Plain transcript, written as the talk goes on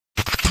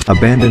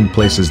Abandoned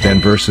places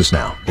then versus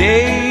now.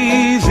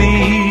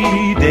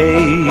 Daisy,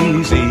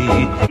 Daisy,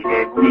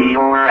 give me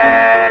your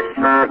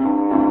answer.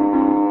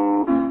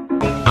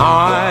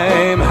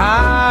 I'm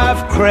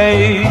half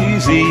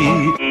crazy.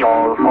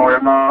 All for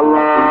the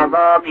love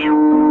of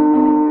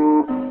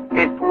you.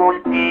 It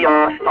won't be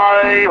a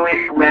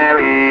stylish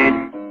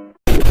marriage.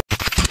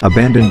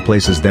 Abandoned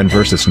places then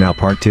versus now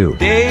part 2.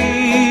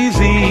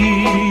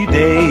 Daisy,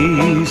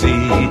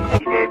 Daisy,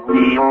 Give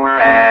me your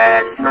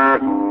answer.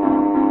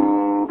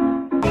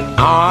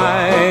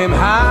 I'm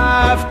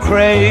half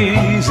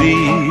crazy.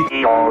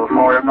 All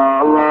for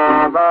the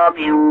love of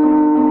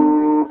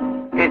you.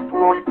 It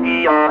won't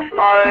be a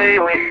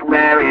stylish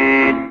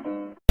marriage.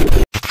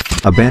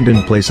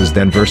 Abandoned places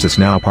then versus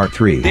now part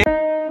 3.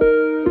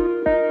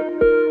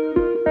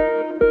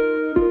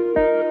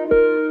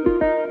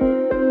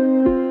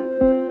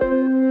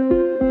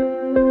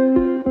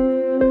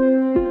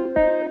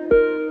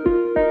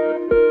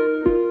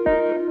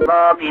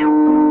 Love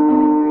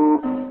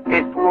you.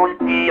 It won't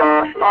be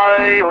a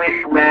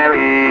stylish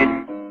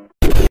marriage.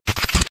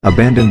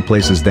 Abandoned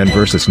places then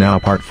versus now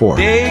part 4.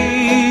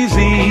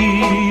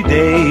 Daisy,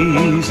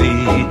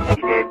 Daisy,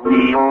 Give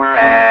me your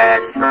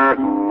answer.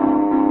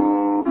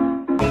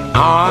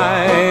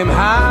 I'm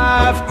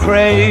half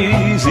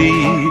crazy.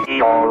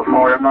 All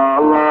for the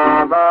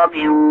love of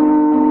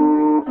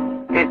you.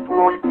 It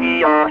won't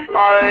be a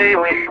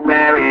stylish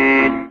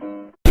marriage.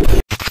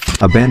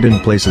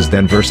 Abandoned places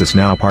then versus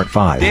now part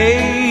 5.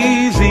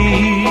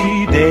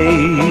 Daisy,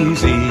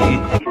 Daisy,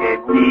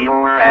 Give me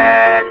your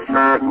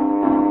answer.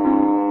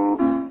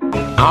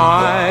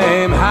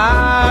 I'm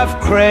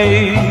half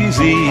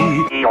crazy.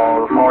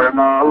 All for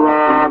the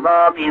love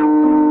of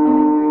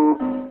you.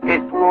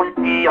 It won't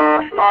be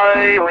a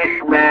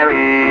stylish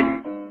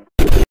marriage.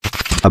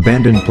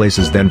 Abandoned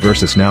places then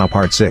versus now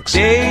part 6.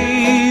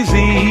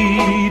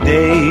 Daisy,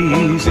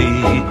 Daisy,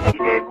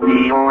 Give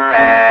me your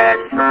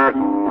answer.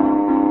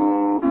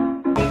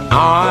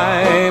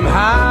 I'm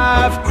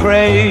half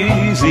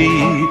crazy.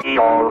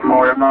 All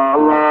for the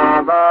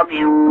love of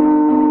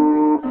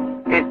you.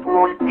 It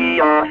won't be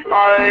a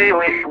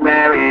stylish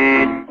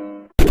marriage.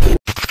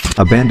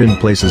 Abandoned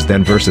places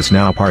then versus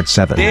now part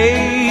 7.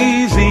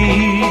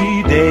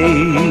 Daisy,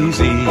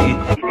 Daisy,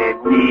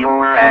 Give me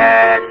your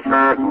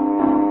answer.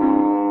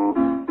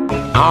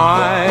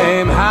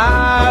 I'm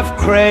half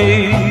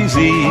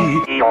crazy.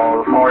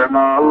 All for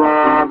the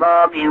love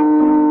of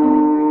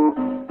you.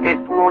 It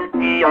won't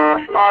be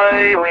a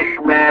stylish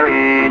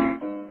marriage.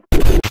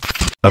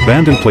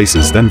 Abandoned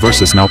places then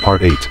versus now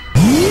part 8.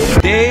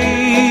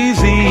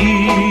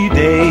 Daisy,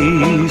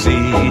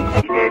 Daisy,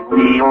 Give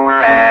me your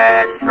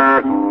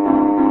answer.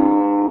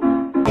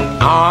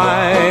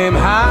 I'm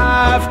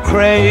half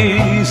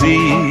crazy.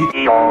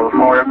 All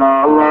for the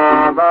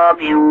love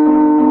of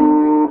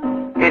you.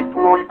 It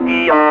won't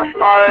be a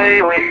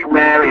stylish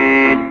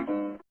marriage.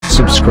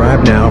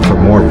 Subscribe now for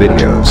more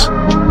videos.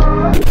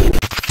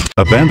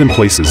 Abandoned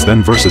places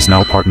then versus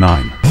now part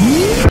 9.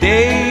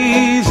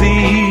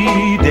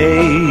 Daisy,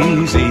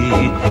 Daisy,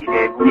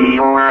 Give me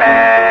your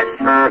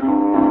answer.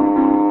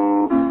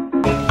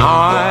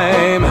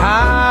 I'm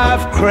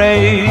half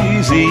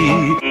crazy.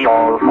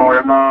 All for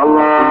the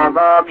love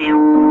of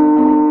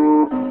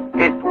you.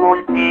 It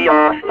won't be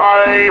a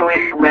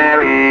stylish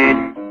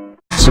marriage.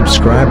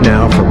 Subscribe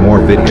now for more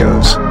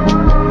videos.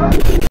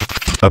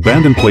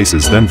 Abandoned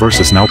places then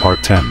versus now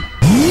part 10.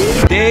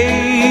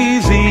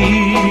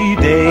 Daisy,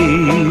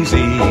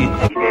 Daisy,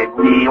 Give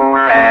me your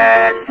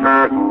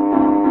answer.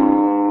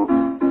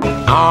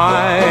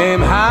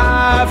 I'm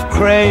half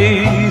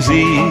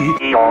crazy.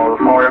 All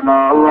for the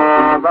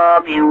love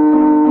of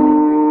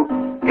you.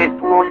 It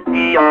won't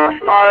be a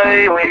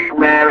stylish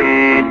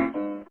marriage.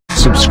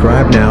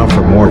 Subscribe now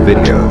for more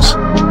videos.